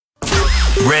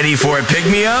Ready for a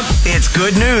pick-me-up? It's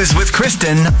Good News with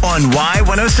Kristen on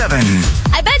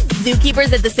Y107. I bet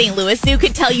zookeepers at the St. Louis Zoo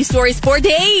could tell you stories for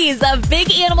days of big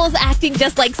animals acting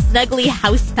just like snuggly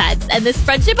house pets. And this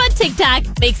friendship on TikTok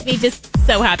makes me just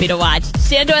so happy to watch.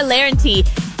 Shandor Larenty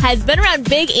has been around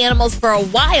big animals for a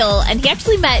while, and he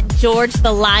actually met George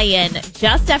the lion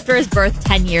just after his birth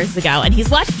 10 years ago. And he's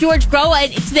watched George grow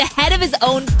into the head of his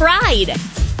own pride.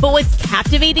 But what's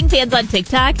captivating fans on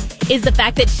TikTok is the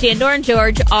fact that Shandor and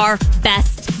George are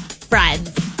best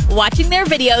friends. Watching their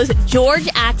videos, George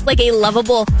acts like a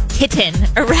lovable kitten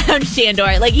around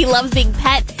Shandor. Like, he loves being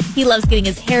pet. He loves getting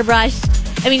his hair brushed.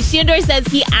 I mean, Shandor says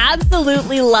he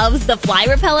absolutely loves the fly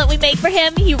repellent we make for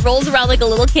him. He rolls around like a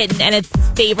little kitten, and it's his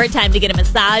favorite time to get a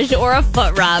massage or a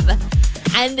foot rub.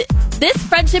 And this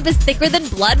friendship is thicker than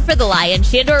blood for the lion.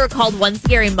 Shandor recalled one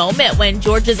scary moment when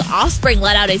George's offspring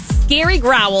let out a scary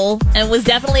growl and was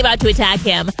definitely about to attack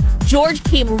him. George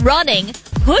came running,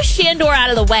 pushed Shandor out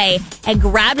of the way, and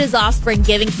grabbed his offspring,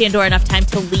 giving Shandor enough time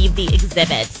to leave the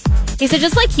exhibit. He said,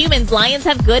 just like humans, lions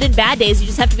have good and bad days. You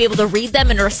just have to be able to read them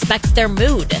and respect their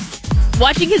mood.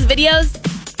 Watching his videos,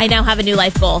 I now have a new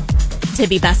life goal: to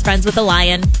be best friends with a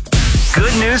lion.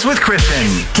 Good News with Kristen.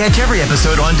 Catch every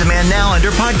episode on demand now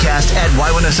under podcast at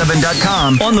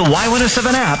Y107.com, on the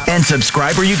Y107 app, and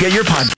subscribe where you get your podcast.